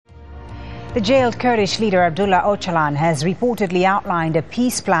The jailed Kurdish leader Abdullah Ocalan has reportedly outlined a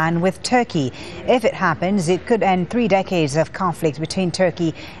peace plan with Turkey. If it happens, it could end 3 decades of conflict between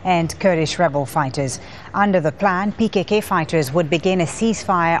Turkey and Kurdish rebel fighters. Under the plan, PKK fighters would begin a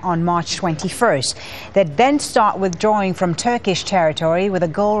ceasefire on March 21st. They'd then start withdrawing from Turkish territory with a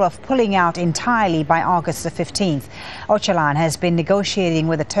goal of pulling out entirely by August the 15th. Ocalan has been negotiating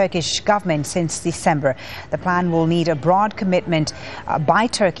with the Turkish government since December. The plan will need a broad commitment by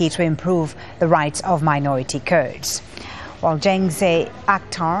Turkey to improve the rights of minority Kurds. While Cengiz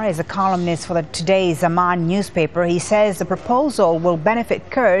Aktar is a columnist for the Today Zaman newspaper, he says the proposal will benefit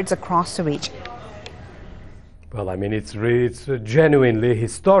Kurds across the region. Well, I mean, it's genuinely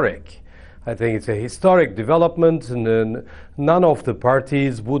historic. I think it's a historic development, and none of the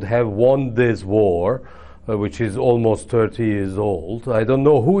parties would have won this war, which is almost 30 years old. I don't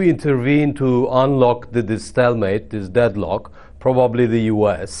know who intervened to unlock this stalemate, this deadlock, probably the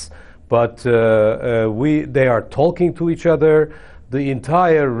US. But they are talking to each other. The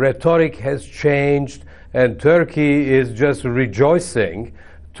entire rhetoric has changed, and Turkey is just rejoicing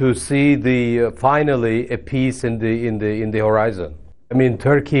to see finally a peace in the horizon. I mean,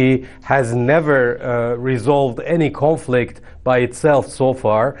 Turkey has never resolved any conflict by itself so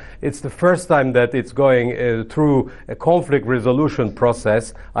far. It's the first time that it's going through a conflict resolution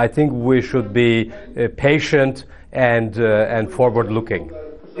process. I think we should be patient and forward-looking.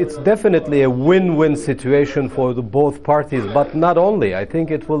 It's definitely a win-win situation for both parties, but not only. I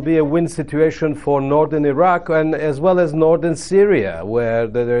think it will be a win situation for northern Iraq and as well as northern Syria, where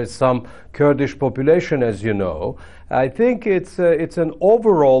there is some Kurdish population, as you know. I think it's an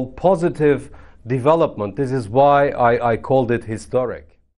overall positive development. This is why I called it historic.